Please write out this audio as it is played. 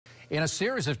In a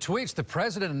series of tweets, the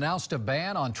president announced a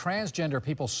ban on transgender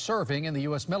people serving in the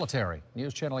U.S. military.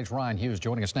 News Channel 8's Ryan Hughes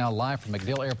joining us now live from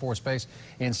MacDill Air Force Base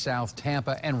in South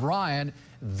Tampa. And Ryan,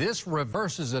 this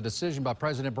reverses a decision by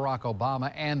President Barack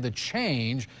Obama, and the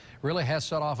change really has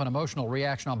set off an emotional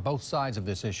reaction on both sides of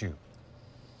this issue.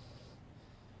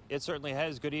 It certainly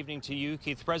has. Good evening to you,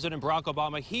 Keith. President Barack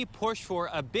Obama, he pushed for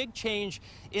a big change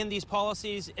in these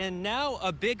policies, and now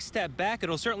a big step back.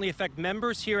 It'll certainly affect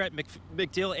members here at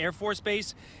MacDill Air Force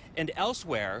Base and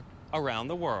elsewhere around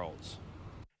the world.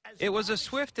 It was a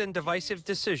swift and divisive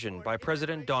decision by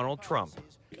President Donald Trump.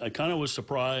 I kind of was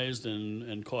surprised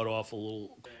and caught off a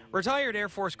little. Retired Air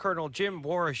Force Colonel Jim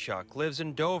Warashuk lives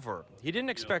in Dover. He didn't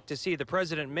expect to see the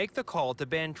president make the call to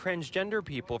ban transgender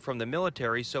people from the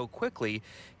military so quickly,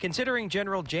 considering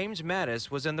General James Mattis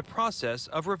was in the process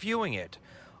of reviewing it.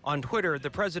 On Twitter, the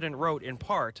president wrote in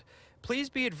part, "Please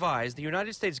be advised the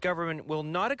United States government will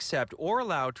not accept or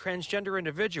allow transgender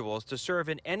individuals to serve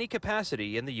in any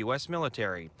capacity in the U.S.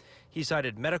 military." He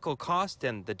cited medical costs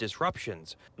and the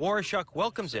disruptions. Warashuk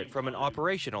welcomes it from an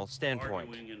operational standpoint.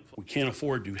 We can't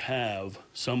afford to have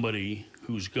somebody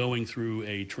who's going through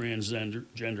a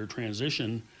transgender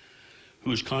transition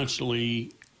who's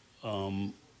constantly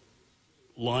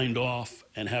lined off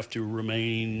and have to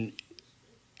remain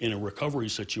in a recovery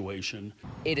situation.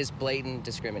 It is blatant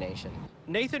discrimination.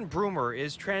 Nathan Broomer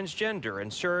is transgender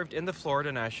and served in the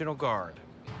Florida National Guard.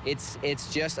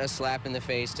 It's just a slap in the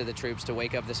face to the troops to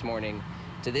wake up this morning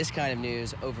to this kind of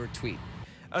news over tweet.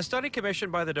 A study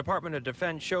commissioned by the Department of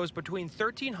Defense shows between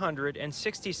 1,300 and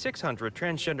 6,600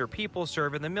 transgender people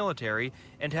serve in the military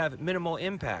and have minimal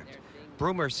impact.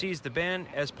 Broomer sees the ban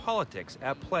as politics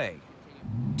at play.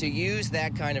 To use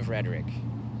that kind of rhetoric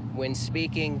when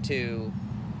speaking to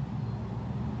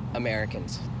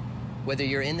Americans, whether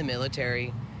you're in the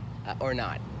military or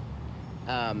not,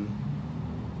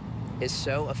 is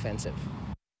so offensive.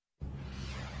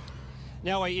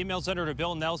 Now, I emailed Senator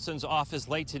Bill Nelson's office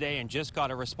late today and just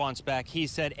got a response back. He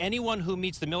said anyone who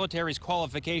meets the military's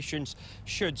qualifications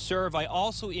should serve. I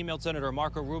also emailed Senator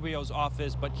Marco Rubio's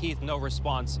office, but Keith, no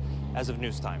response as of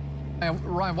news time. And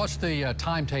Ryan, what's the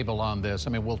timetable on this?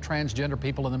 I mean, will transgender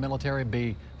people in the military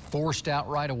be forced out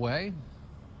right away?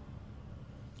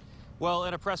 Well,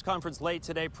 at a press conference late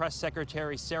today, Press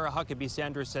Secretary Sarah Huckabee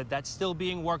Sanders said that's still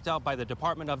being worked out by the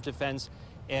Department of Defense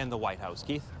and the White House.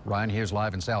 Keith? Ryan Hughes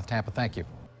live in South Tampa. Thank you.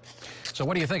 So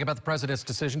what do you think about the president's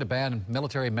decision to ban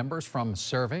military members from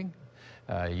serving?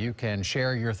 You can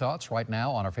share your thoughts right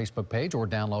now on our Facebook page or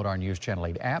download our News Channel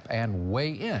 8 app and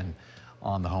weigh in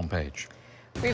on the homepage.